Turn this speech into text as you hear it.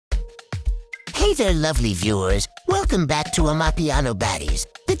Hey there, lovely viewers. Welcome back to Amapiano Baddies,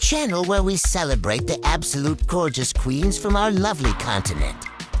 the channel where we celebrate the absolute gorgeous queens from our lovely continent.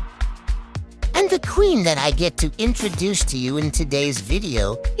 And the queen that I get to introduce to you in today's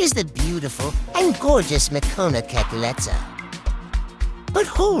video is the beautiful and gorgeous Mokoena Kekeletso. But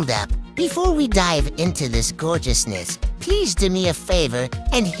hold up, before we dive into this gorgeousness, please do me a favor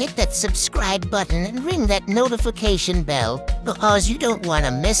and hit that subscribe button and ring that notification bell because you don't want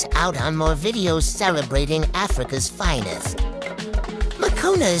to miss out on more videos celebrating Africa's finest.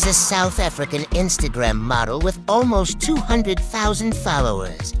 Mokoena is a South African Instagram model with almost 200,000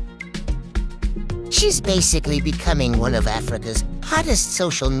 followers. She's basically becoming one of Africa's hottest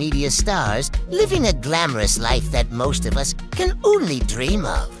social media stars, living a glamorous life that most of us can only dream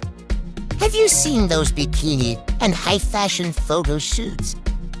of. Have you seen those bikini and high-fashion photo shoots?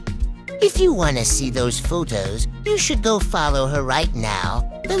 If you want to see those photos, you should go follow her right now.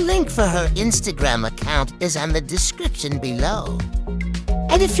 The link for her Instagram account is on the description below.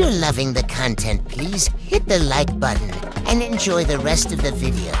 And if you're loving the content, please hit the like button and enjoy the rest of the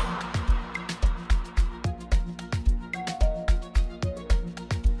video.